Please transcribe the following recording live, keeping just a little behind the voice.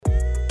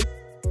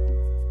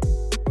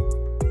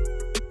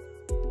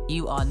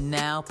You are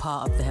now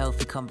part of the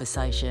healthy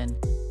conversation.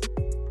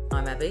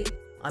 I'm Abby.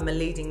 I'm a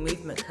leading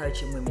movement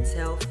coach in women's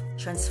health,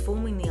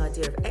 transforming the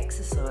idea of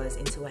exercise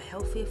into a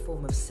healthier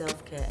form of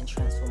self-care and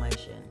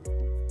transformation.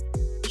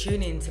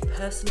 Tune in to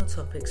personal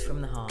topics from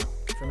the heart,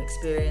 from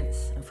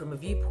experience, and from a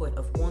viewpoint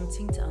of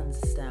wanting to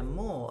understand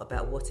more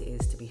about what it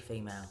is to be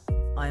female.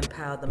 I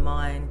empower the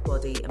mind,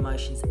 body,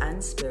 emotions,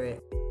 and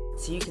spirit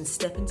so you can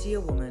step into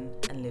your woman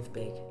and live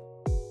big.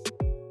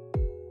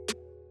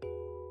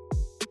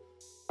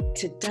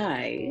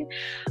 Today,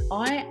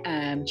 I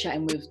am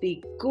chatting with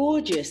the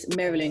gorgeous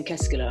Marilyn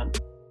Keskela.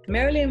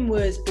 Marilyn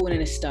was born in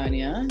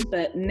Estonia,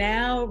 but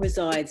now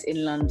resides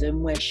in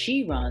London, where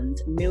she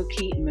runs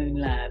Milky Moon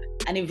Lab,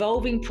 an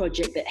evolving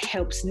project that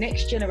helps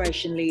next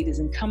generation leaders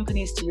and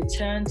companies to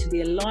return to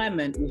the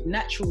alignment with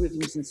natural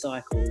rhythms and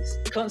cycles,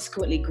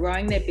 consequently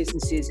growing their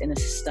businesses in a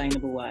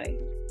sustainable way.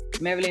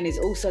 Marilyn is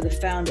also the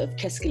founder of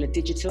Cyclical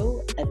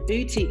Digital, a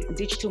boutique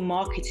digital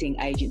marketing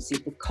agency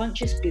for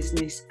conscious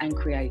business and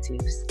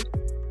creatives.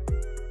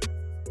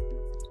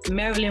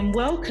 Marilyn,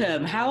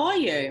 welcome. How are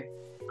you?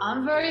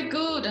 I'm very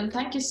good, and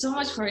thank you so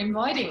much for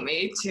inviting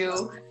me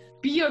to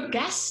be your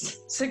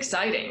guest. So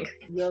exciting.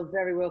 You're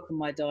very welcome,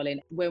 my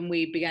darling. When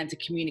we began to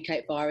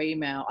communicate via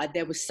email,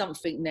 there was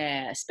something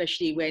there,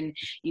 especially when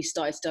you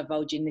started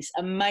divulging this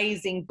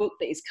amazing book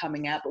that is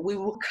coming out, but we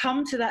will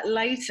come to that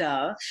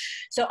later.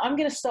 So I'm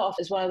going to start off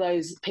as one of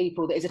those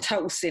people that is a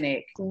total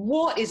cynic.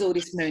 What is all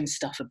this moon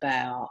stuff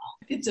about?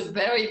 It's a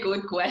very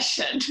good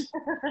question.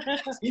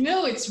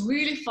 It's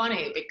really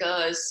funny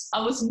because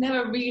I was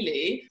never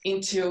really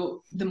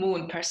into the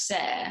moon per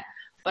se,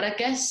 but I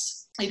guess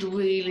it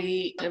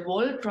really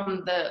evolved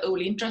from the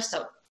old interest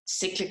of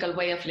cyclical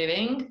way of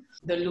living.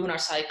 The lunar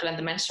cycle and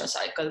the menstrual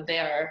cycle,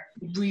 they're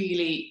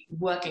really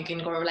working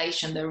in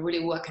correlation. They're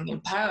really working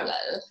in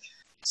parallel.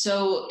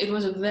 So it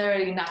was a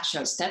very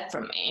natural step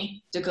for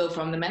me to go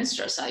from the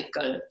menstrual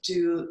cycle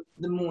to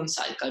the moon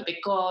cycle,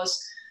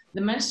 because the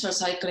menstrual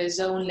cycle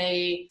is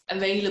only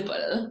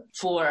available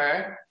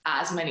for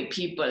as many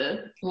people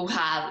who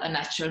have a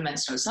natural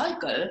menstrual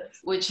cycle,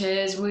 which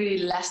is really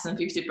less than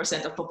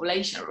 50% of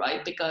population,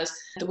 right? Because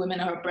the women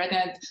who are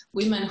pregnant,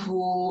 women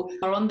who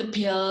are on the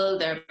pill,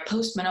 they're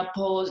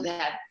postmenopause, they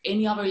have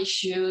any other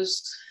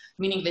issues,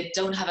 meaning they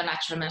don't have a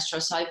natural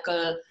menstrual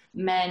cycle,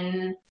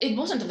 men, it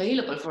wasn't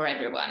available for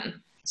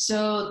everyone.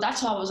 So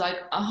that's why I was like,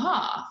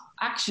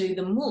 actually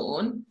the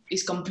moon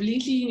is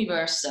completely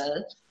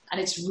universal, and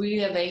it's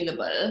really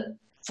available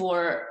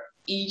for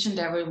each and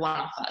every one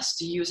of us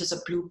to use as a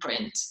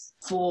blueprint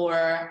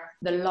for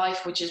the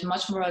life which is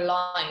much more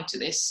aligned to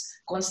this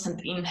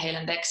constant inhale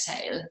and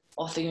exhale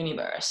of the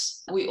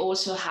universe. We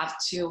also have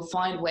to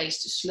find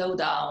ways to slow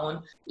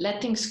down,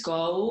 let things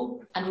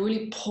go, and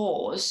really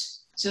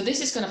pause. So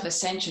this is kind of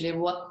essentially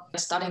what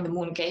studying the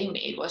moon gave me.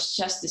 It was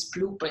just this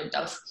blueprint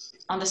of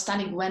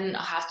understanding when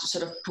I have to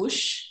sort of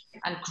push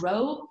and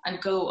grow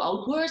and go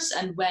outwards,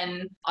 and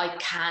when I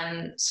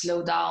can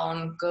slow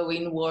down, go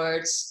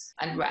inwards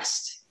and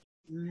rest.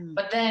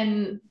 But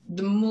then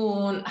the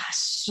moon has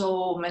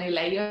so many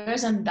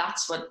layers, and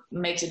that's what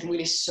makes it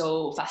really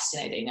so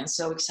fascinating and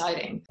so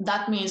exciting.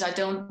 That means I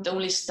don't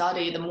only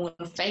study the moon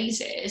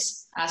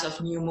phases as of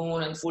new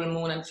moon and full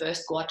moon and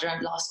first quarter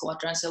and last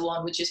quarter and so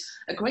on, which is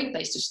a great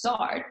place to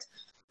start.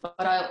 But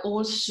I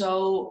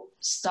also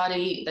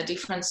study the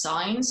different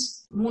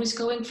signs moon is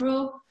going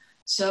through.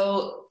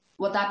 So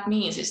what that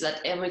means is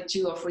that every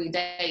 2 or 3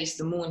 days,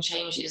 the moon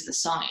changes the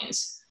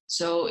signs.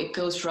 So it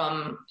goes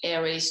from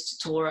Aries to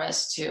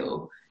Taurus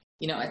to,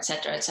 et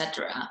cetera, et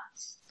cetera.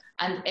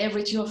 And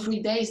every 2 or 3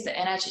 days, the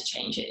energy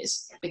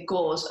changes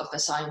because of the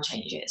sign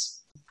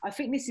changes. I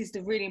think this is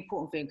the really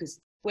important thing, because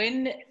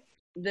when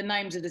the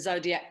names of the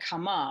zodiac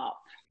come up,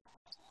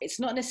 it's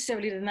not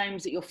necessarily the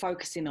names that you're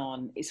focusing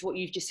on. It's what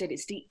you've just said.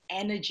 It's the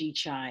energy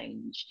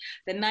change.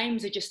 The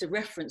names are just a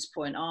reference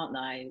point, aren't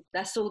they?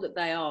 That's all that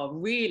they are,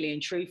 really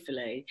and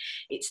truthfully.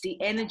 It's the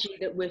energy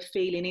that we're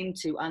feeling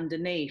into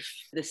underneath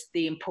this,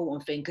 the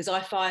important thing. Because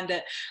I find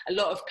that a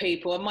lot of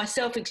people, and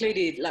myself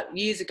included, like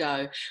years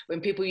ago,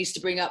 when people used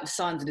to bring up the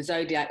signs of the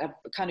zodiac, I'm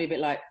kind of a bit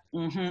like,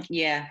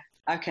 yeah,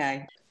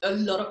 okay. A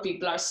lot of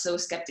people are so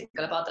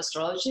skeptical about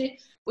astrology,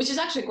 which is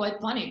actually quite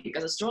funny,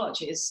 because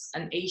astrology is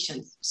an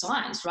ancient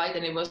science, right?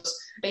 And it was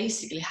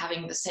basically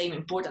having the same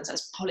importance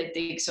as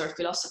politics or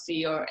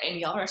philosophy or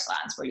any other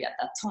science really at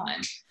that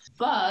time.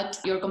 But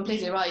you're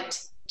completely right.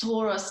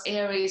 Taurus,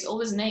 Aries, all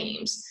these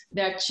names,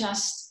 they're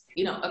just,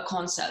 a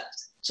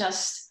concept,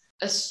 just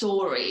a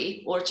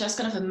story, or just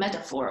kind of a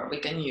metaphor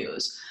we can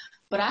use.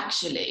 But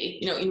actually,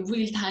 in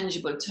real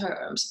tangible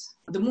terms,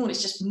 the moon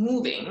is just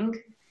moving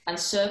and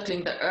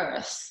circling the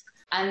earth,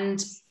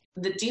 and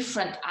the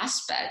different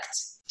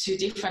aspects to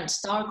different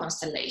star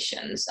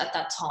constellations at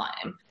that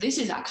time. This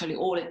is actually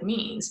all it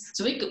means.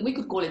 So we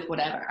could call it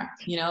whatever,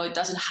 it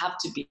doesn't have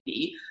to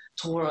be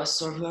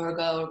Taurus or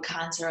Virgo or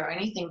Cancer or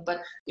anything.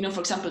 But, for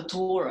example,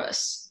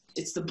 Taurus,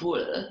 it's the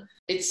bull.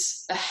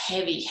 It's a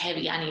heavy,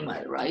 heavy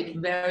animal, right?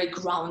 Very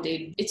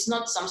grounded. It's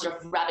not some sort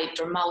of rabbit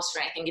or mouse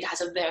or anything. It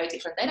has a very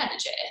different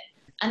energy.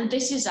 And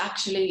this is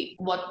actually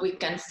what we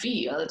can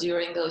feel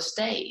during those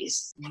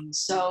days.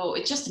 So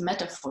it's just a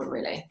metaphor,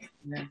 really.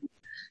 Yeah.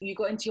 You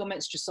got into your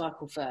menstrual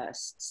cycle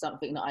first,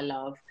 something that I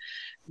love.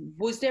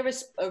 Was there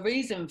a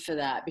reason for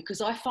that?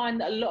 Because I find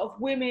that a lot of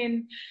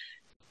women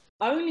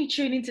only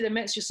tune into the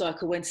menstrual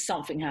cycle when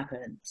something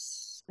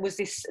happens. Was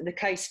this the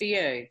case for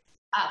you?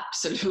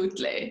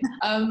 Absolutely.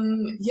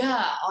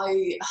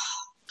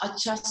 I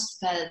just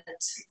felt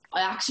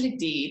I actually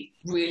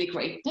did really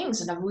great things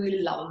and I really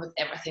loved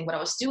everything what I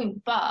was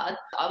doing, but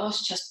I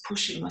was just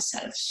pushing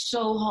myself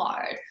so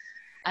hard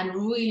and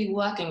really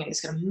working in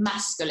this kind of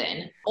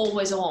masculine,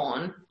 always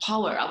on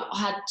power. I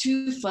had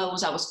 2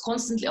 phones, I was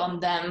constantly on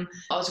them.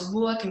 I was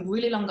working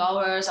really long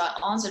hours. I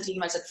answered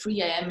emails at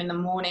 3 a.m. in the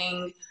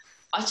morning.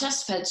 I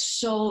just felt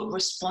so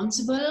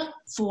responsible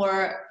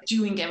for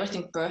doing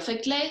everything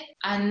perfectly.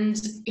 And,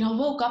 I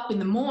woke up in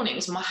the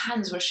mornings, my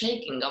hands were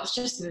shaking. I was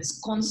just in this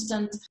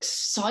constant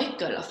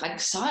cycle of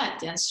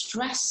anxiety and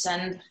stress.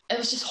 And it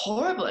was just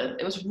horrible.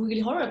 It was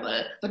really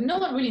horrible. But no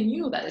one really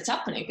knew that it's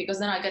happening because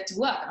then I get to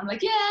work and I'm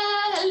like, yeah,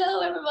 hello,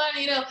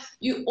 everybody.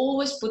 You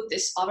always put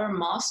this other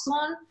mask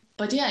on.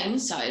 But yeah,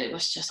 inside it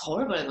was just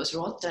horrible. It was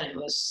rotten.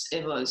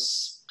 It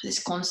was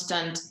this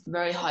constant,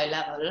 very high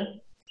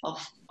level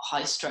of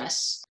high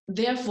stress.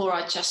 Therefore,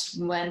 I just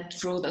went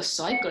through the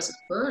cycles of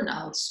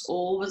burnouts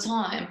all the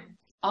time,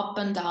 up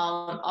and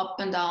down, up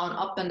and down,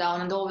 up and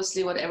down. And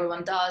obviously what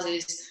everyone does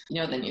is,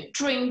 then you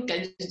drink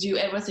and you do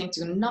everything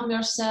to numb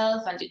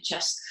yourself and you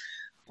just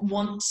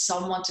want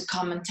someone to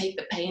come and take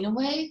the pain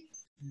away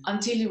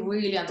until you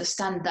really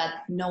understand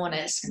that no one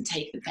else can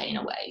take the pain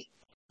away.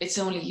 It's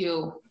only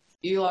you.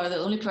 You are the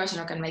only person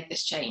who can make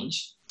this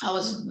change. I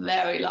was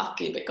very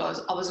lucky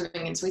because I was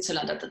living in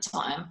Switzerland at the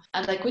time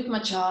and I quit my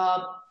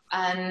job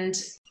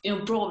and,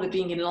 probably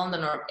being in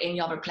London or any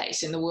other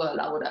place in the world,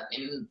 I would have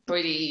been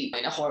pretty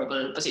in a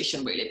horrible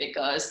position really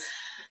because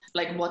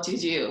what do?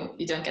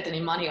 You don't get any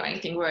money or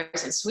anything.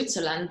 Whereas in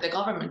Switzerland, the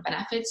government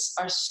benefits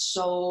are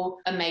so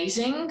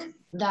amazing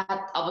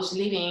that I was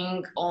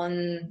living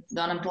on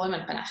the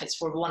unemployment benefits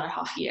for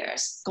 1.5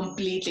 years,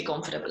 completely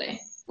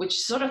comfortably.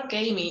 Which sort of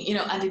gave me,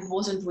 and it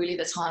wasn't really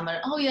the time when,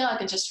 I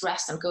can just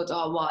rest and go to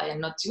Hawaii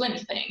and not do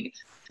anything.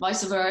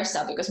 Vice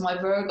versa, because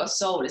my Virgo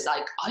soul is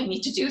like, I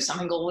need to do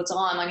something all the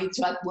time. I need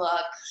to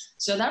work.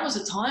 So that was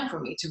a time for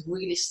me to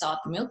really start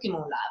the Milky Moon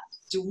Lab,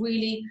 to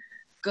really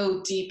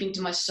go deep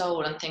into my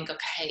soul and think,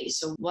 okay,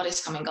 so what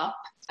is coming up?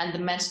 And the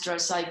menstrual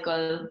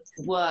cycle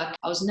work,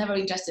 I was never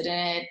interested in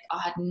it. I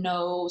had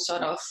no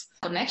sort of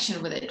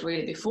connection with it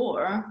really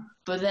before.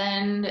 But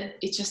then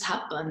it just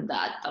happened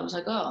that I was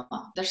like, oh,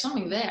 there's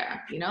something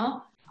there,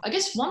 I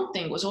guess one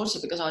thing was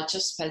also because I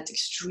just felt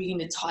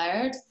extremely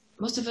tired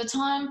most of the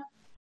time.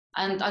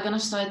 And I kind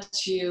of started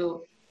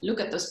to look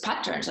at those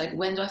patterns, like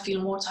when do I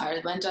feel more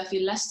tired? When do I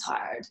feel less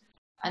tired?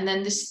 And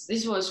then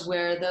this was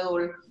where the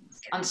whole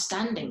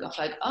understanding of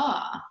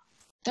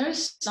there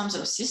is some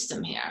sort of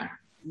system here.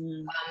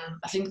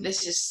 I think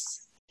this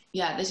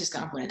is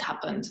kind of when it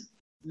happened.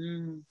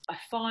 I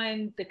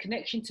find the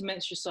connection to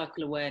menstrual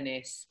cycle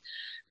awareness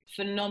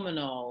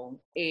phenomenal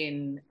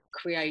in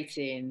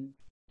creating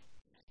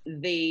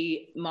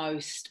the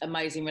most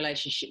amazing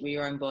relationship with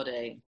your own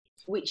body,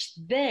 which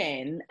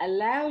then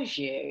allows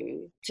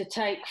you to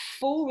take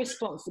full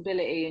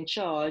responsibility and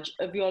charge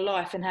of your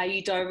life and how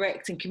you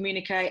direct and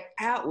communicate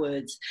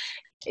outwards.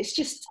 It's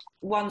just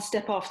one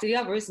step after the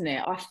other, isn't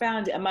it? I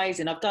found it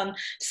amazing. I've done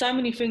so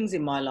many things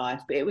in my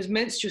life, but it was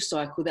menstrual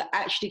cycle that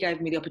actually gave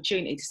me the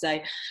opportunity to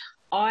say,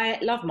 I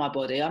love my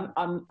body.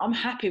 I'm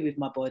happy with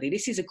my body.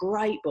 This is a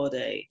great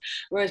body.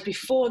 Whereas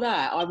before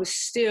that, I was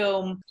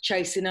still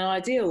chasing an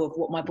ideal of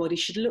what my body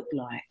should look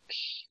like.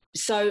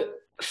 So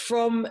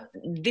from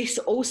this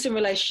awesome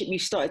relationship you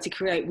started to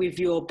create with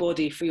your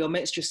body for your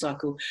menstrual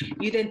cycle,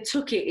 you then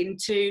took it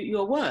into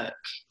your work.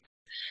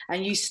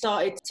 And you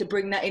started to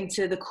bring that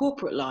into the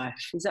corporate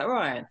life. Is that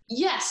right?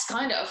 Yes,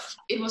 kind of.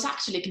 It was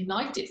actually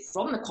ignited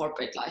from the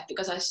corporate life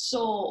because I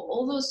saw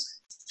all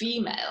those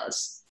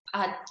females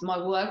at my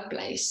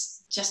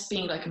workplace just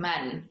being like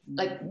men,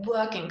 like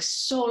working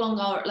so long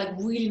hours, like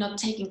really not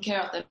taking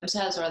care of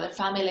themselves or their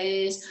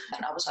families.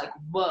 And I was like,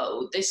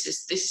 whoa, this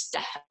is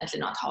definitely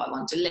not how I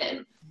want to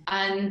live.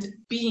 And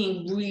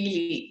being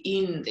really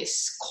in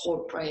this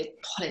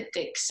corporate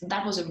politics,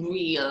 that was a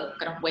real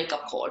kind of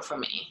wake-up call for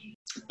me.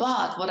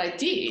 But what I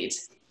did,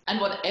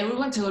 and what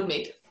everyone told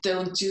me,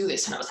 don't do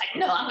this, and I was like,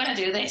 no, I'm going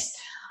to do this,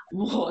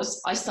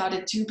 was I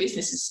started 2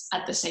 businesses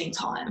at the same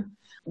time.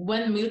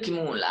 When Milky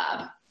Moon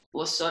Lab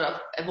was sort of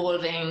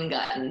evolving,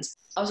 and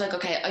I was like,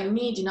 okay, I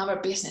need another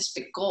business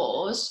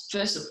because,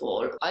 first of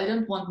all, I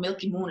don't want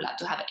Milky Moon Lab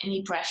to have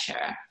any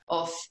pressure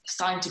of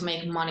starting to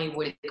make money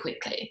really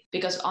quickly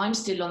because I'm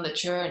still on the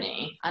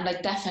journey and I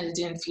definitely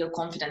didn't feel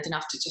confident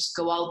enough to just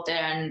go out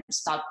there and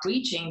start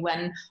preaching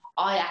when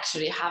I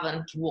actually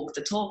haven't walked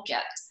the talk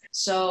yet.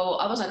 So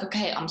I was like,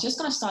 okay, I'm just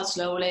going to start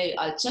slowly.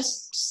 I'll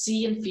just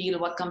see and feel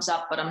what comes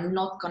up, but I'm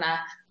not going to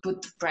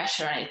put the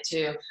pressure on it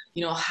to,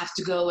 have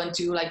to go and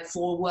do like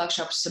 4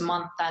 workshops a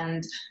month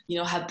and,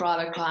 have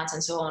private clients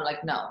and so on.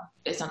 Like, no,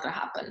 it's not going to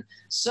happen.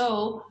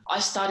 So I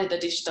started a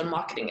digital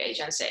marketing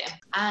agency,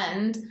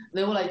 and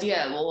the whole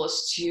idea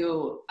was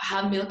to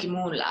have Milky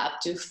Moon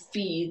Lab to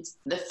feed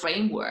the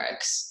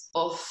frameworks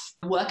of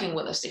working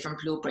with those different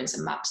blueprints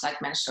and maps like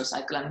menstrual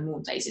cycle and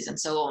moon phases and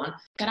so on.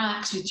 Can I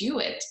actually do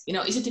it?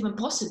 Is it even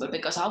possible?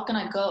 Because how can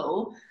I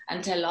go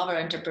and tell other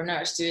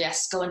entrepreneurs to,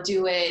 yes, go and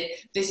do it.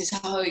 This is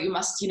how you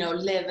must,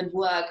 live and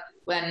work,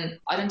 when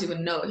I don't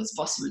even know if it's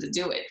possible to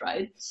do it,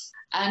 right?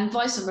 And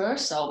vice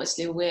versa,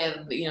 obviously,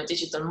 with,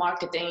 digital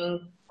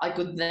marketing, I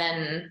could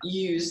then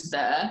use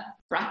the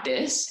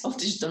practice of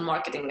digital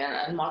marketing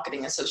and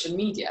marketing and social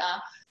media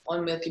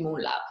on Milky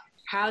Moon Lab.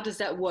 How does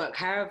that work?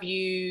 How do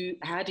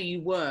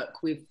you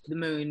work with the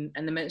moon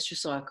and the menstrual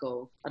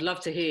cycle? I'd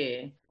love to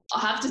hear. I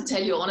have to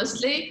tell you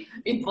honestly,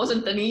 it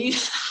wasn't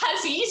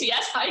as easy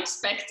as I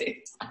expected.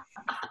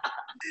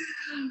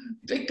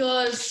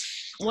 Because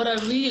what I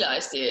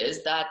realized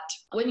is that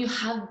when you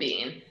have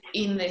been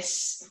in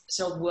this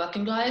sort of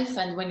working life,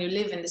 and when you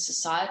live in this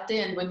society,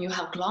 and when you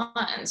have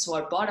clients who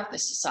are part of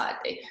this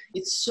society,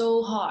 it's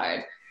so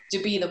hard to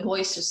be the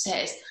voice who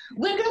says,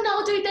 we're going to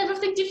now do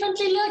everything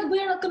differently, like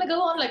we're not going to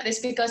go on like this,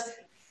 because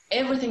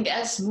everything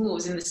else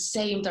moves in the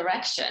same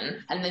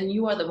direction, and then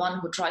you are the one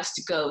who tries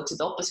to go to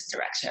the opposite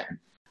direction.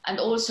 And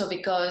also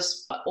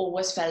because I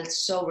always felt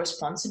so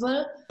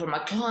responsible for my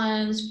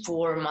clients,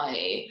 for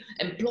my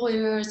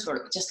employers,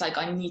 for just like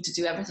I need to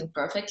do everything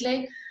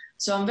perfectly.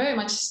 So I'm very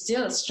much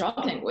still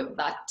struggling with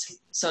that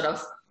sort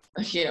of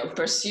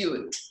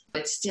pursuit.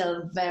 It's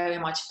still very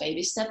much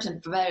baby steps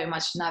and very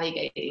much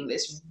navigating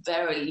this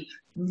very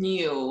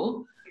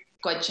new,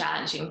 quite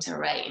challenging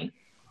terrain.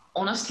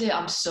 Honestly,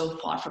 I'm so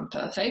far from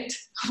perfect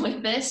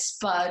with this,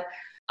 but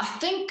I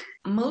think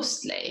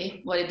mostly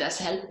what it does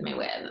help me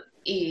with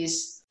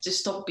is to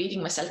stop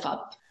beating myself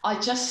up. I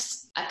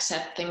just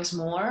accept things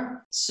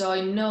more. So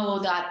I know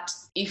that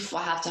if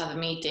I have to have a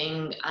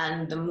meeting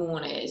and the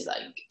moon is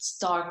like it's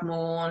dark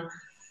moon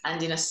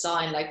and in a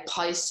sign like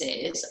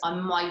Pisces, I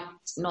might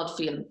not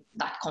feel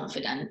that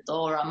confident,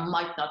 or I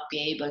might not be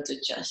able to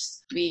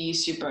just be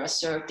super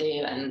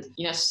assertive and,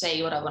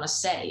 say what I want to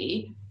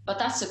say. But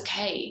that's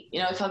okay.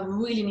 If I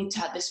really need to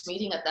have this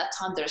meeting at that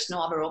time, there's no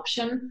other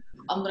option.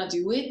 I'm going to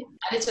do it.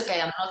 And it's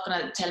okay. I'm not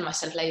going to tell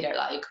myself later,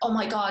 like, oh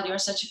my God, you're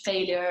such a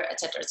failure,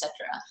 etc., etc.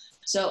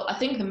 So I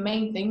think the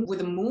main thing with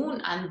the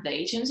moon and the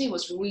agency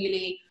was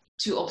really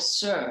to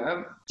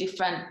observe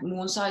different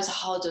moon signs,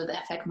 how do they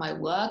affect my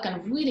work,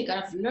 and really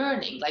kind of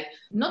learning, like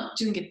not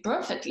doing it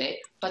perfectly,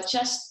 but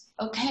just,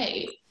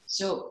 okay,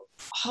 so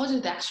how do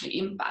they actually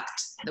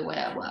impact the way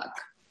I work?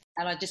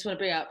 And I just want to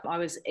bring up, I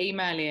was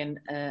emailing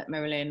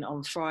Marilyn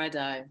on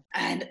Friday,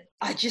 and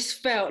I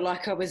just felt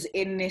like I was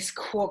in this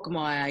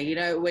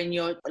quagmire, when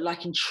you're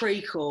like in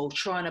treacle,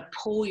 trying to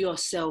pull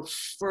yourself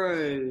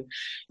through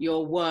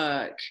your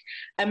work.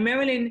 And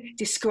Marilyn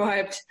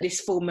described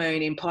this full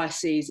moon in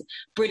Pisces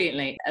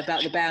brilliantly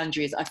about the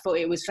boundaries. I thought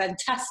it was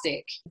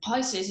fantastic.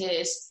 Pisces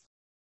is,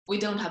 we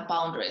don't have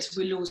boundaries.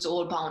 We lose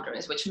all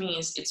boundaries, which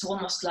means it's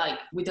almost like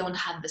we don't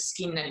have the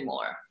skin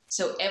anymore.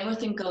 So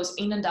everything goes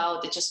in and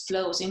out. It just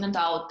flows in and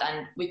out,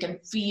 and we can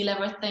feel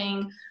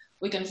everything.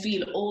 We can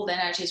feel all the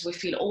energies. We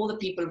feel all the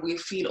people. We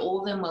feel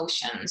all the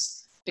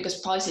emotions,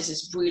 because Pisces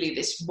is really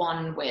this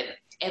one with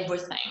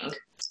everything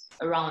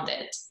around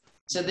it.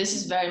 So this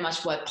is very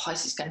much why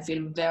Pisces can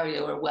feel very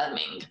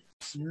overwhelming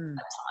at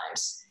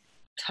times.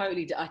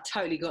 I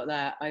totally got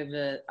that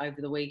over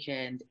the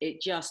weekend. It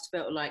just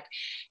felt like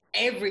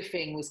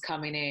everything was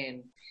coming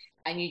in,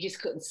 and you just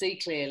couldn't see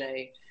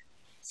clearly.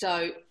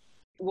 So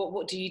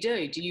what do?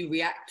 Do you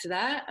react to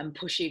that and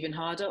push even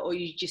harder, or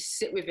you just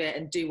sit with it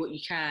and do what you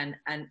can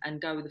and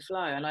go with the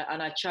flow? And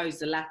I chose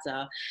the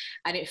latter,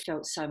 and it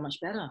felt so much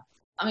better.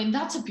 I mean,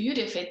 that's the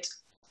beauty of it.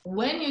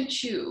 When you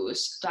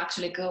choose to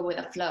actually go with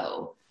the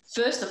flow,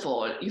 first of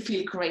all, you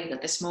feel great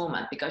at this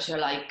moment, because you're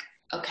like,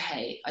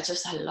 okay, I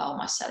just allow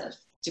myself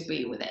to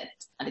be with it,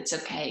 and it's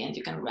okay, and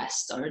you can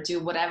rest or do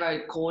whatever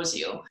it calls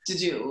you to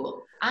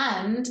do.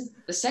 And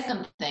the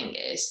second thing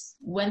is,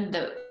 when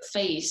the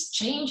phase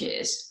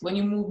changes, when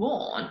you move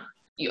on,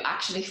 you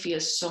actually feel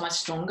so much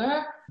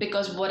stronger,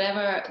 because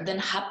whatever then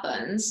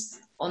happens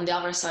on the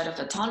other side of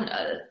the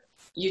tunnel,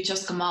 you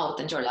just come out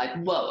and you're like,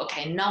 whoa,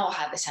 okay, now I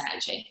have this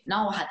energy,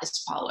 now I have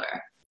this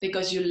power,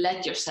 because you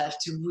let yourself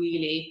to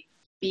really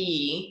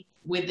be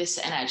with this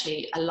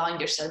energy, align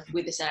yourself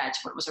with this energy,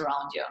 what was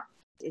around you.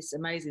 It's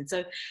amazing.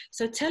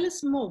 So tell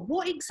us more.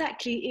 What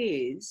exactly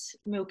is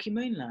Milky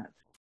Moon Lab?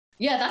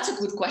 Yeah, that's a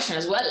good question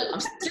as well. I'm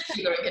still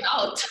figuring it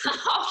out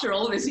after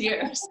all these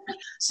years.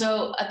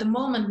 So at the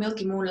moment,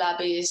 Milky Moon Lab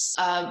is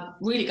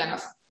really kind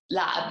of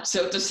lab,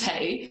 so to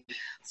say,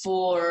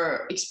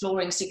 for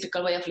exploring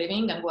cyclical way of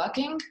living and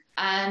working.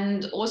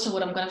 And also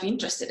what I'm kind of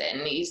interested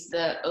in is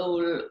the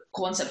whole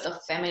concept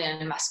of feminine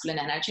and masculine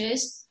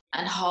energies.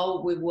 and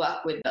how we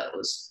work with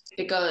those,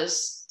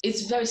 because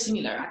it's very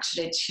similar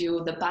actually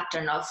to the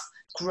pattern of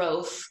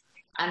growth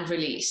and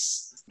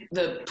release,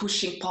 the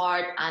pushing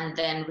part and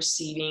then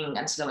receiving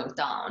and slowing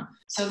down.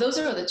 So those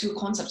are the two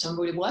concepts I'm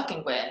really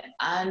working with.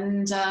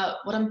 And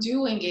what I'm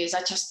doing is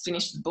I just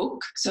finished the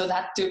book. So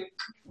that took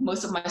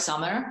most of my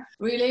summer,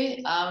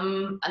 really.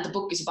 And the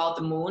book is about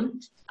the moon.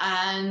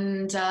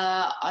 And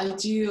I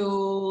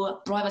do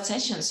private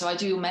sessions. So I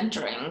do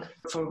mentoring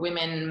for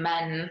women,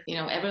 men,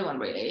 everyone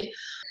really.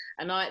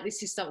 And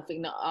this is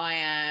something that I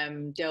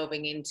am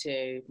delving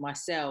into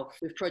myself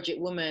with Project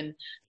Woman,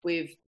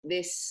 with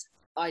this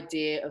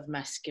idea of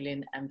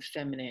masculine and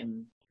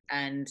feminine.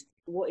 And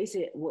what is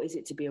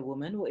it to be a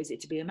woman? What is it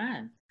to be a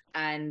man?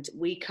 And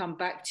we come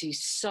back to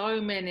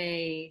so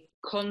many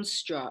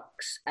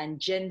constructs and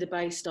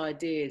gender-based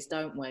ideas,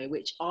 don't we?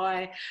 Which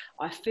I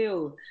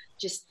feel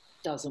just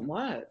doesn't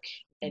work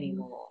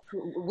anymore.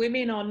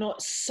 Women are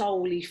not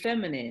solely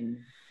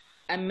feminine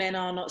and men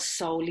are not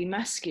solely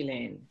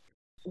masculine.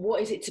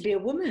 What is it to be a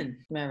woman,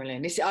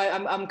 Marilyn?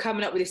 I'm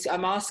coming up with this.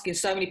 I'm asking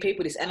so many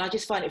people this, and I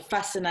just find it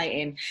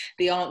fascinating,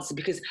 the answer,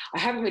 because I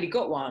haven't really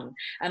got one.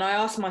 And I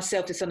ask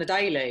myself this on a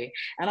daily,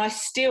 and I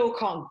still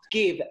can't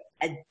give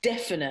a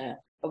definite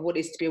of what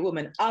it is to be a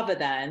woman other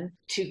than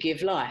to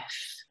give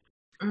life.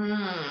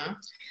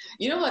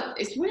 You know what?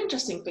 It's really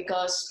interesting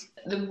because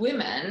the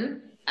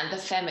women and the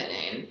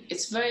feminine,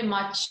 it's very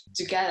much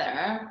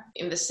together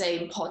in the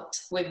same pot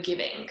with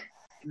giving.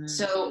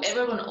 So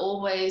everyone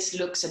always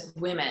looks at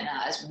women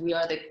as we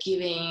are the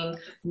giving,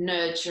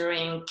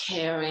 nurturing,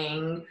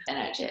 caring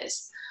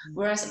energies.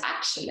 Whereas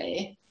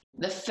actually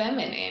the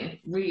feminine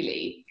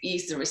really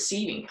is the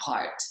receiving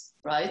part,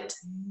 right?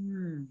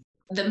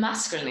 The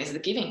masculine is the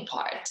giving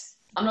part.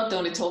 I'm not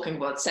only talking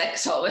about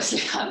sex,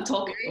 obviously, I'm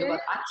talking about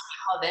actually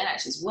how the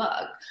energies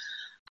work.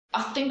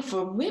 I think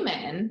for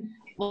women,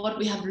 what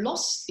we have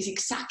lost is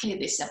exactly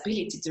this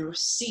ability to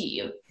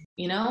receive,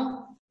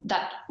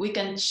 that we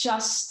can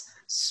just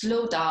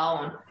slow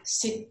down,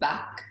 sit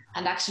back,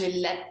 and actually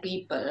let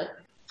people,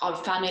 our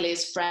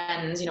families,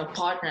 friends,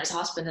 partners,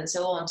 husbands, and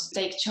so on, to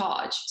take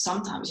charge.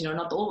 Sometimes,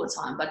 not all the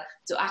time, but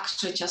to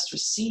actually just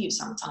receive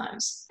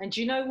sometimes. And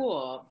do you know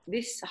what?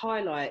 This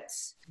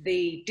highlights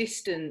the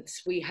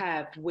distance we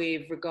have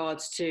with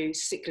regards to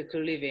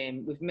cyclical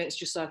living, with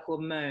menstrual cycle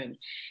and moon,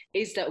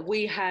 is that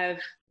we have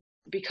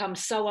become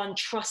so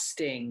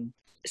untrusting.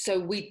 So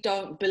we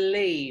don't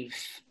believe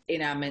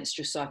in our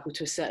menstrual cycle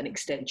to a certain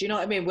extent. Do you know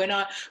what I mean?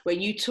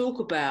 When you talk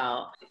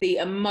about the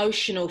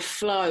emotional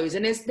flows,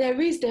 and there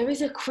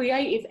is a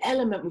creative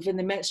element within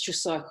the menstrual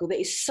cycle that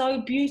is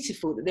so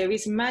beautiful, that there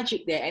is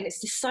magic there. And it's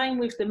the same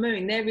with the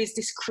moon. There is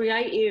this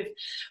creative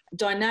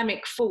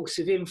dynamic force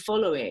within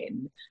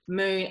following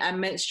moon and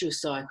menstrual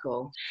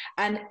cycle.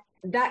 And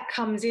that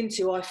comes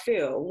into, I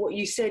feel, what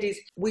you said is,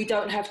 we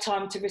don't have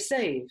time to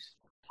receive.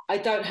 I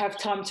don't have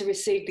time to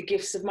receive the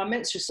gifts of my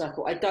menstrual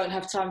cycle. I don't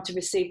have time to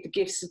receive the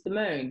gifts of the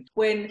moon.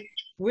 When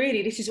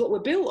really this is what we're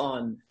built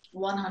on.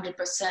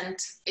 100%.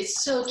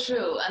 It's so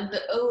true. And the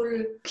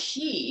whole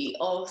key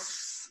of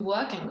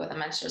working with a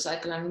menstrual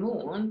cycle and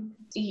moon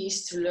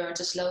is to learn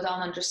to slow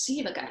down and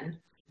receive again.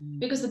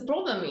 Because the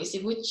problem is,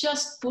 if we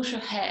just push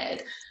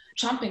ahead,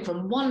 jumping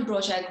from one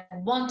project,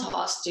 one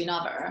task to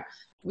another,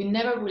 we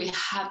never really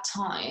have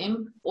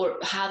time or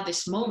have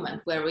this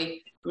moment where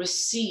we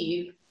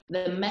receive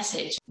the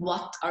message.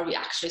 What are we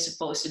actually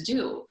supposed to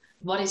do?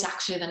 What is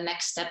actually the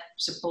next step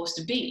supposed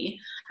to be?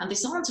 And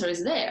this answer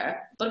is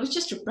there, but we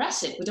just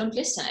repress it. We don't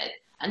listen it.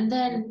 And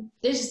then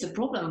this is the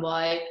problem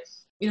why,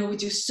 we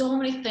do so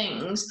many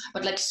things,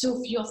 but like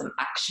so few of them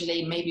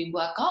actually maybe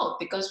work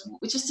out, because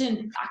we just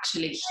didn't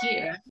actually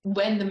hear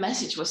when the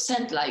message was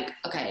sent, like,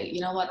 okay,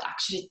 you know what,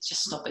 actually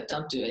just stop it,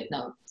 don't do it.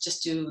 No,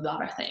 just do the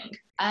other thing.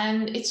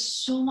 And it's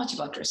so much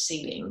about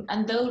receiving,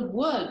 and the whole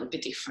world would be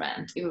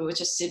different if we would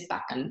just sit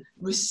back and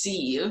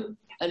receive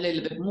a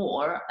little bit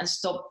more and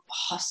stop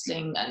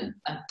hustling and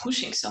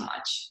pushing so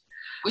much,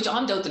 which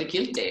I'm totally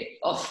guilty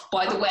of,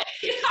 by the way.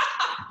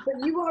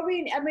 But you are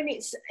really,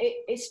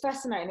 it's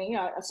fascinating.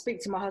 I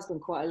speak to my husband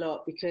quite a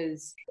lot,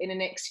 because in the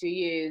next few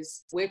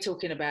years, we're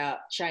talking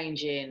about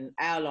changing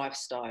our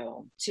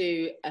lifestyle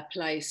to a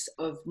place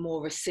of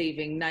more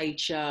receiving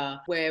nature,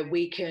 where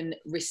we can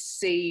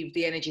receive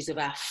the energies of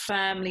our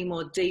family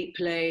more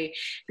deeply.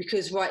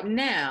 Because right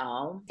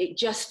now, it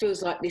just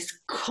feels like this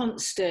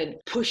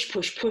constant push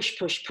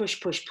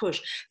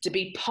to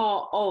be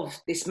part of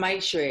this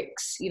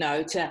matrix,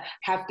 to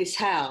have this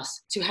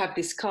house, to have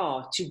this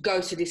car, to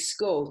go to this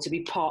school, to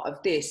be part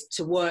of this,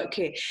 to work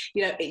here.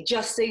 It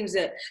just seems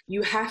that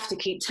you have to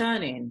keep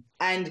turning.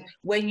 And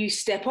when you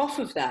step off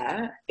of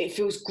that, it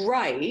feels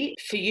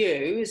great for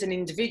you as an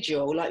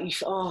individual. Like you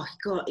feel, oh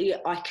God, yeah,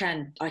 I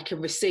can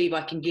receive,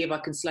 I can give, I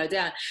can slow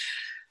down.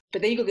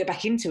 But then you've got to get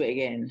back into it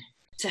again.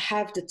 To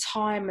have the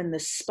time and the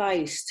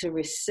space to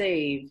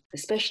receive,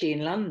 especially in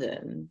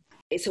London,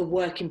 it's a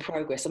work in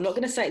progress. I'm not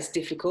going to say it's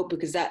difficult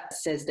because that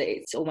says that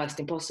it's almost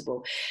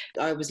impossible.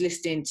 I was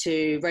listening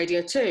to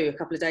Radio 2 a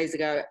couple of days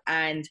ago,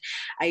 and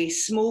a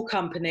small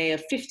company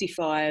of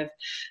 55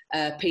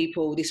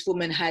 people, this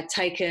woman had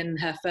taken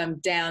her firm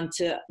down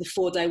to the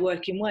 4-day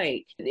working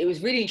week. It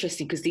was really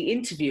interesting because the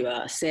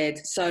interviewer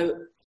said, so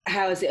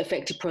how has it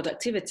affected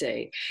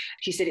productivity?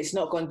 She said, it's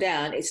not gone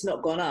down, it's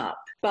not gone up,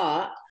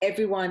 but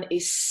everyone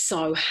is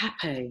so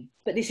happy.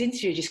 But this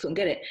interviewer just couldn't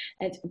get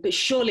it. But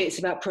surely it's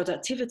about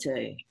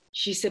productivity.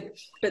 She said,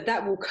 but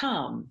that will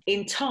come.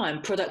 In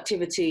time,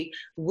 productivity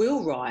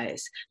will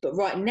rise. But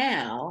right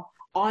now,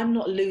 I'm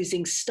not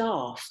losing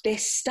staff. They're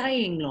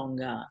staying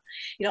longer.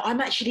 You know,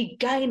 I'm actually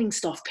gaining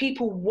staff.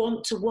 People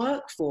want to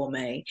work for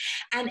me.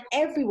 And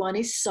everyone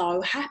is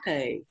so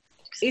happy.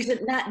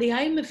 Isn't that the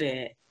aim of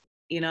it?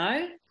 You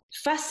know?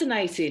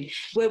 Fascinating,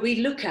 where we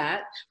look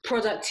at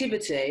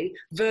productivity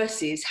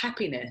versus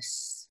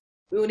happiness.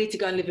 We all need to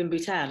go and live in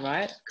Bhutan,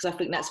 right? Because I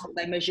think that's what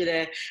they measure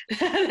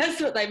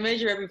that's what they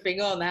measure everything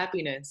on,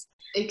 happiness.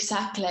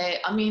 Exactly.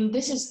 I mean,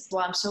 this is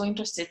why I'm so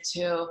interested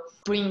to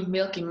bring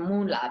Milky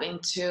Moon Lab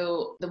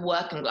into the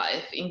working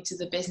life, into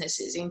the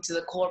businesses, into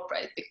the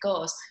corporate,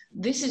 because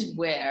this is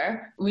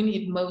where we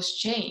need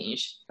most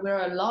change.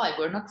 We're alive,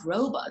 we're not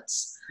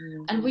robots.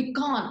 Mm-hmm. And we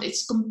can't,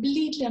 it's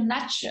completely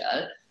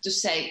unnatural to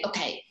say,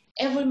 okay,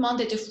 every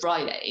Monday to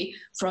Friday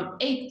from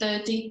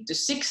 8:30 to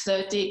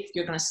 6:30,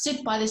 you're going to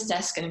sit by this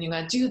desk and you're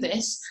going to do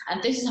this.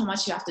 And this is how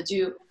much you have to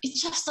do. It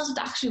just doesn't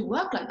actually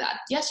work like that.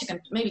 Yes, you can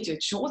maybe do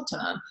it short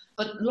term,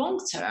 but long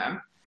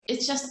term,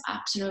 it's just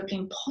absolutely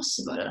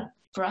impossible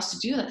for us to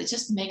do that. It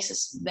just makes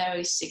us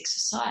very sick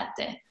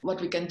society. What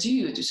we can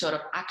do to sort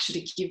of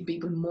actually give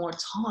people more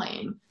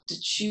time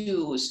to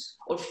choose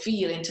or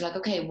feel into like,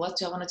 okay, what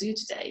do I want to do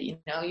today? You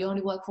know, you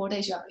only work 4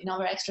 days, you have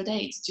another extra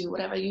day to do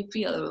whatever you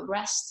feel,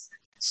 rest.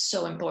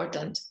 So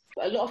important.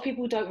 A lot of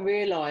people don't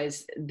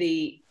realise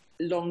the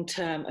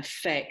long-term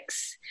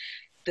effects,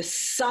 the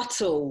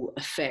subtle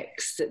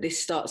effects that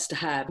this starts to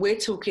have. We're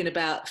talking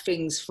about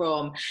things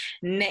from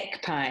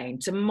neck pain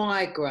to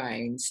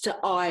migraines to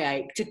eye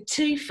ache to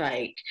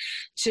toothache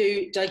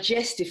to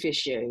digestive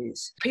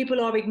issues.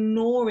 People are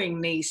ignoring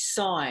these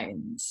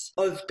signs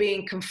of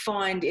being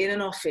confined in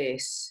an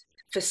office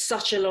for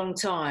such a long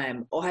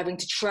time or having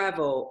to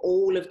travel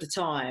all of the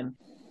time.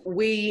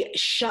 We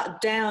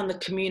shut down the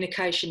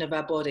communication of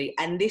our body.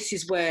 And this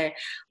is where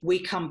we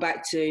come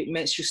back to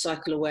menstrual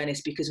cycle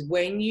awareness, because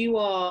when you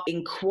are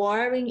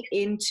inquiring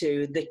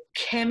into the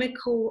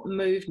chemical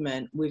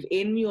movement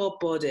within your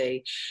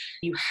body,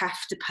 you have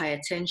to pay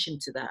attention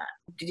to that.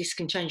 This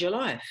can change your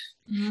life.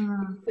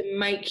 To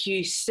make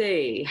you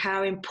see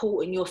how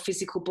important your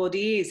physical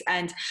body is.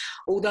 And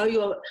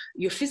although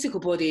your physical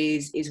body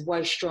is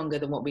way stronger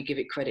than what we give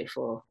it credit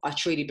for, I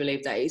truly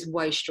believe that it is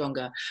way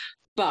stronger.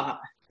 But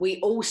we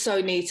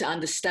also need to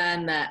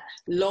understand that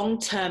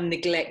long-term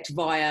neglect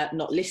via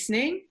not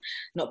listening,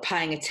 not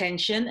paying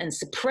attention and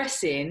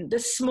suppressing the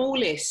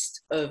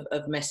smallest of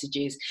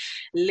messages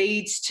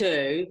leads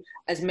to,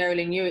 as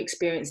Marilyn, you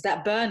experienced,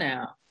 that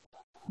burnout.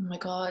 Oh my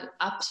God,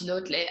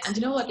 absolutely. And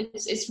you know what?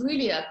 It's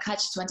really a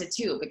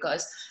catch-22,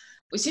 because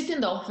we sit in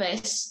the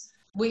office,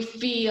 we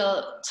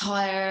feel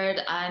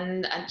tired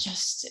and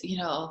just,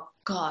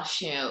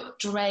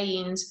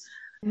 drained,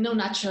 no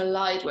natural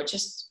light. We're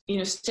just,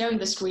 staring at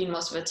the screen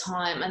most of the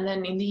time. And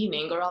then in the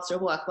evening or after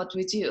work, what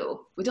do?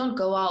 We don't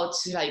go out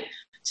to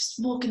just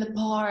walk in the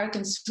park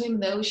and swim in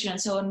the ocean and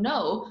so on.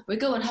 No, we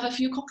go and have a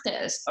few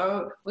cocktails,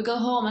 or we go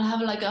home and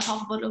have a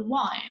half a bottle of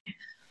wine.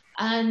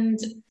 And,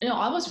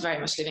 I was very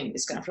much living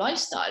this kind of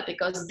lifestyle,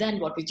 because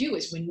then what we do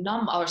is we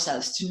numb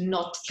ourselves to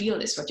not feel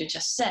this, what you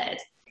just said.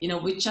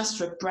 We just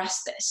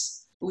repress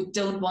this. We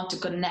don't want to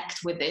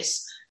connect with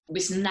this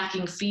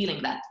nagging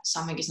feeling that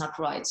something is not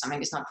right.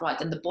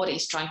 And the body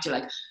is trying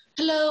to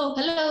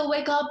hello,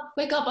 wake up,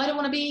 I don't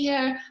want to be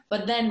here.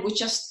 But then we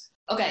just,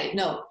 okay,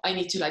 no, I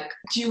need to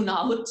tune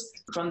out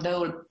from the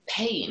whole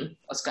pain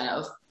was kind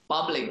of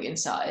bubbling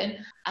inside.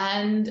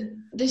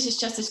 And this is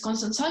just this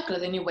constant cycle.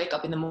 Then you wake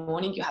up in the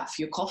morning, you have a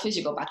few coffees,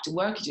 you go back to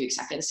work, you do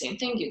exactly the same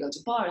thing. You go to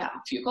bar, you have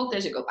a few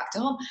cocktails, you go back to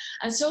home,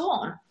 and so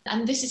on.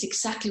 And this is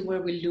exactly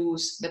where we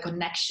lose the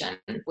connection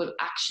with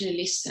actually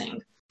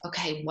listening.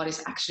 Okay, what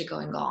is actually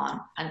going on?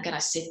 And can I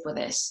sit with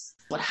this?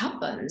 What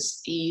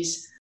happens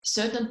is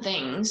certain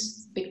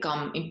things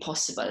become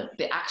impossible.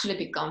 They actually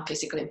become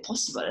physically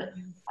impossible.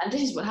 And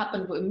this is what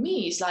happened with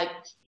me. It's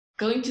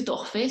going to the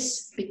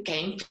office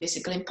became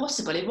physically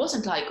impossible. It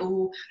wasn't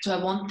oh, do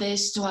I want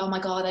this? Oh my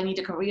God, I need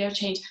a career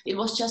change. It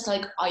was just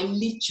I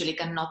literally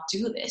cannot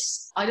do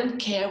this. I don't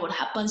care what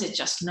happens, it's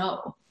just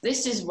no.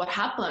 This is what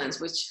happens,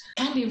 which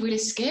can be really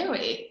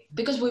scary,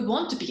 because we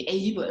want to be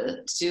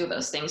able to do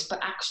those things, but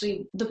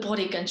actually the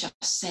body can just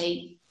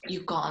say,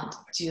 you can't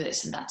do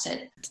this, and that's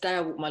it. Today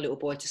I walk my little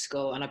boy to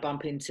school and I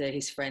bump into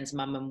his friend's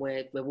mum, and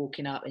we're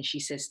walking up, and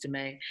she says to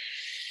me,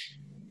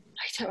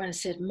 I turned around and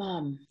said,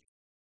 Mum,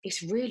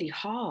 it's really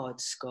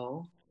hard,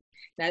 school.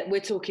 Now,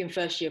 we're talking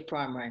first year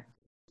primary.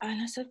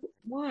 And I said,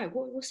 why?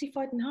 What's he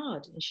finding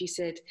hard? And she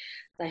said,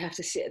 they have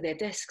to sit at their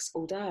desks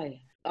all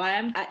day. I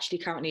am actually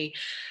currently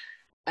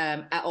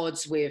at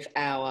odds with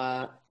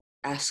our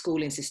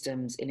schooling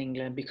systems in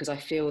England, because I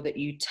feel that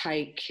you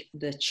take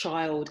the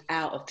child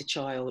out of the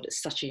child at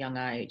such a young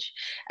age,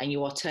 and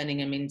you are turning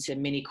them into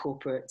mini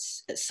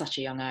corporates at such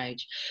a young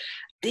age.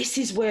 This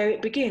is where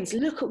it begins.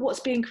 Look at what's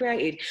being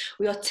created.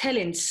 We are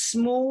telling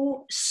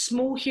small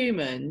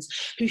humans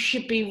who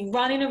should be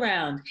running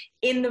around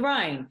in the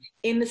rain,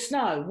 in the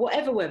snow,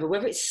 whatever weather,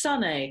 whether it's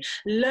sunny,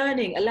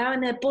 learning,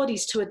 allowing their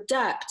bodies to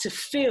adapt, to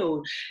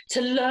feel,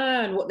 to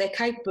learn what they're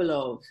capable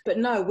of. But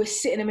no, we're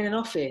sitting them in an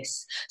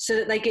office so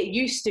that they get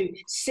used to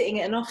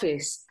sitting at an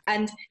office.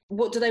 And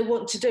what do they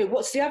want to do?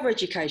 What's the other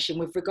education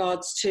with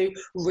regards to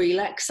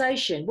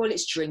relaxation? Well,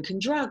 it's drink and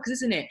drugs,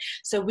 isn't it?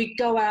 So we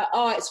go out,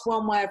 it's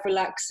one way of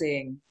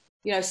relaxing.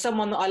 You know,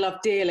 someone that I love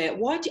dearly,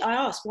 I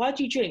ask, why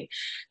do you drink?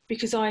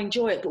 Because I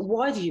enjoy it. But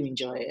why do you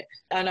enjoy it?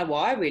 I know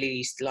why I really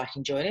used to like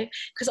enjoying it,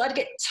 because I'd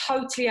get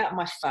totally out of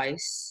my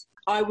face.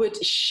 I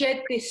would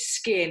shed this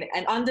skin,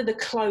 and under the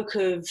cloak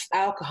of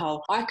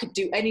alcohol, I could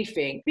do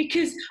anything,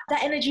 because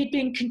that energy had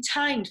been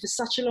contained for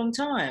such a long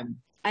time.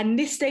 And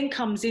this then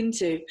comes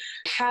into,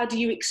 how do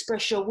you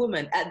express your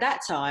woman? At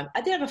that time,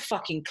 I didn't have a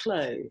fucking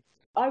clue.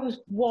 I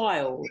was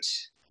wild.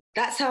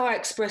 That's how I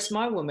express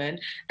my woman.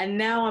 And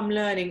now I'm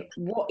learning,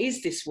 what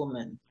is this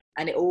woman?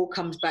 And it all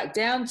comes back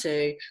down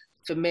to,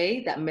 for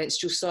me, that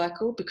menstrual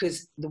cycle,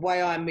 because the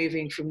way I'm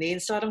moving from the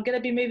inside, I'm going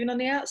to be moving on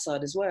the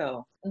outside as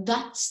well.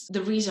 That's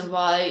the reason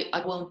why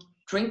I won't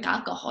drink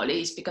alcohol,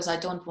 is because I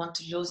don't want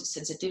to lose the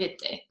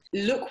sensitivity.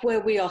 Look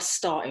where we are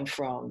starting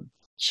from.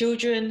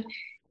 Children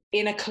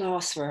in a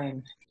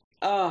classroom.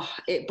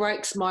 It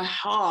breaks my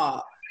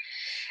heart.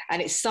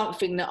 And it's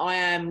something that I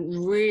am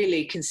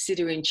really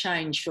considering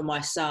change for my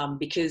son,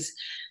 because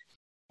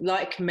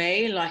like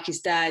me, like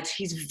his dad,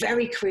 he's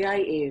very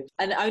creative.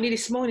 And only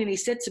this morning he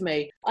said to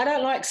me, I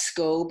don't like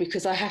school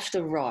because I have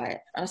to write.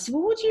 And I said,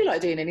 well, what do you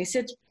like doing? And he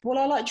said, well,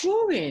 I like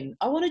drawing.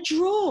 I want to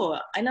draw.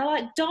 And I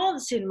like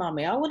dancing,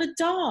 mummy. I want to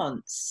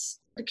dance.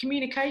 The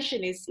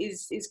communication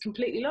is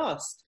completely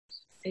lost.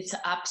 It's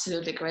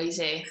absolutely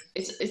crazy.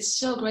 It's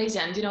so crazy.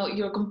 And, you know,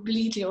 you're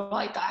completely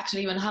right. I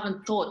actually even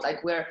haven't thought,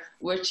 like, we're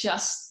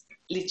just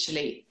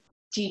literally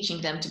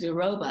teaching them to be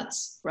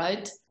robots,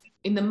 right?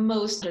 In the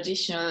most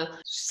traditional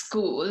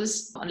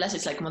schools, unless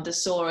it's like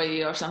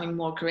Montessori or something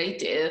more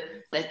creative,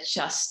 they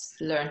just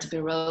learn to be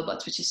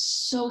robots, which is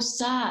so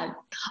sad.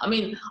 I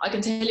mean, I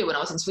can tell you, when I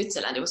was in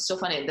Switzerland, it was so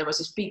funny. There was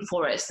this big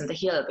forest in the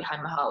hill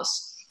behind my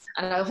house,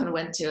 and I often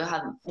went to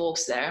have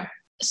walks there.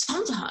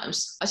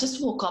 Sometimes I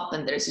just woke up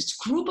and there's this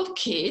group of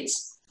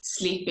kids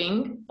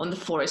sleeping on the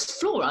forest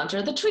floor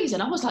under the trees.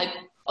 And I was like,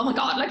 oh my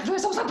God, like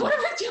first I was like, what are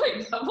we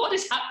doing? What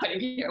is happening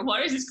here?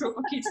 Why is this group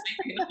of kids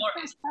sleeping in the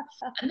forest?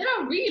 And then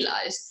I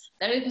realized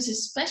that it was a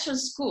special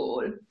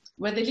school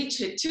where they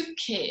literally took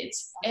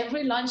kids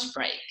every lunch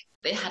break.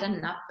 They had a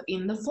nap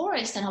in the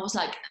forest. And I was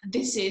like,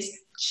 this is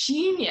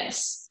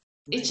genius.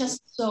 It's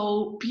just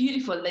so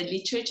beautiful. They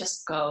literally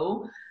just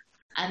go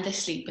and they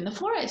sleep in the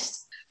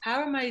forest.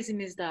 How amazing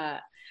is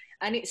that?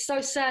 And it's so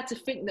sad to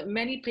think that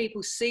many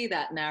people see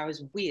that now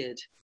as weird.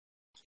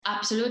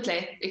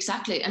 Absolutely,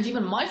 exactly. And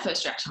even my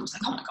first reaction was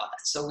like, oh my God,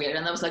 that's so weird.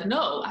 And I was like,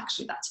 no,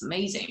 actually, that's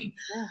amazing.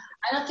 Yeah.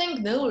 And I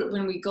think though,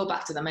 when we go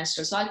back to the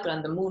menstrual cycle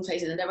and the moon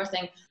phases and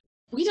everything,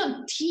 we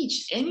don't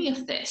teach any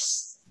of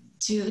this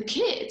to the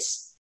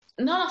kids.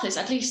 None of this,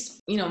 at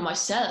least, you know,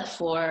 myself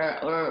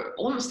or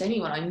almost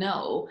anyone I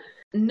know,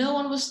 no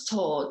one was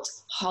taught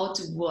how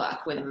to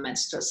work with a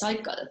menstrual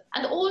cycle.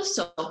 And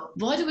also,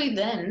 why do we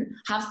then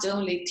have to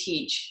only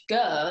teach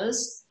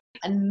girls,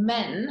 and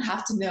men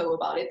have to know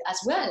about it as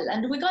well?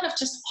 And we kind of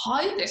just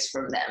hide this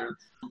from them.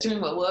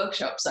 During my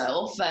workshops, I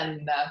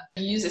often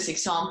use this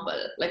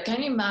example. Like,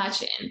 can you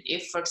imagine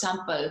if, for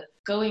example,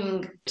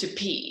 going to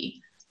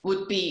pee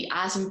would be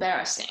as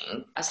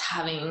embarrassing as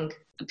having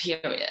a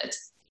period?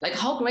 Like,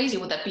 how crazy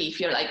would that be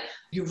if you're like,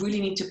 you really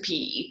need to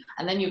pee,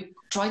 and then you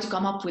try to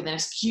come up with an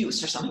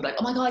excuse or something like,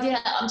 oh my God, yeah,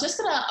 I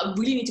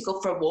really need to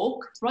go for a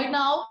walk right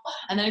now.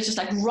 And then it's just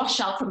like rush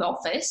out from the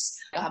office.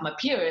 I have my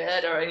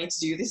period, or I need to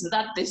do this and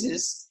that. This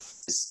is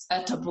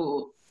a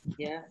taboo.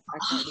 Yeah, I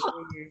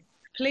totally agree.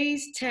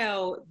 Please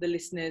tell the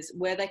listeners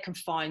where they can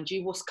find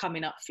you, what's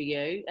coming up for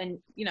you, and,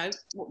 you know,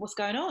 what's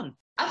going on.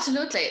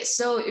 Absolutely.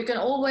 So you can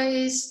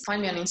always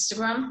find me on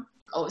Instagram,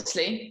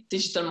 obviously,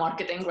 digital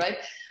marketing, right?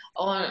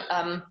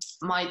 On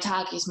my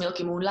tag is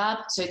Milky Moon Lab.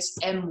 So it's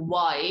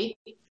MYLKY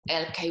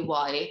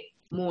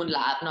Moon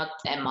Lab, not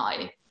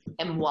MY.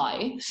 Or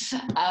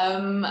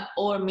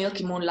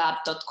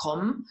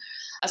milkymoonlab.com.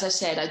 As I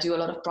said, I do a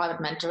lot of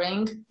private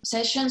mentoring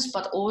sessions,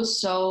 but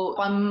also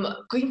I'm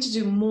going to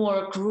do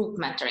more group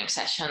mentoring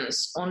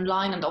sessions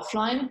online and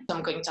offline.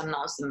 I'm going to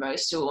announce them very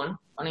soon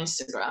on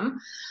Instagram.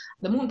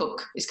 The Moon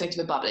book is going to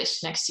be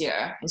published next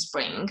year in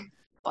spring.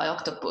 by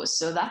octopus.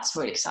 So that's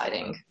really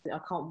exciting. I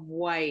can't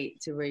wait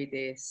to read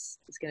this.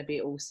 It's going to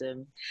be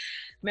awesome.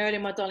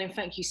 Marilyn, my darling,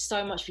 thank you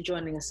so much for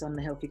joining us on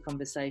The Healthy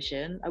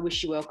Conversation. I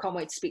wish you well. Can't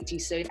wait to speak to you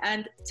soon.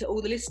 And to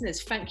all the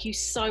listeners, thank you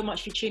so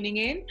much for tuning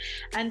in,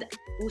 and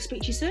we'll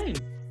speak to you soon.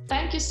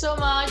 Thank you so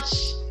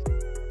much.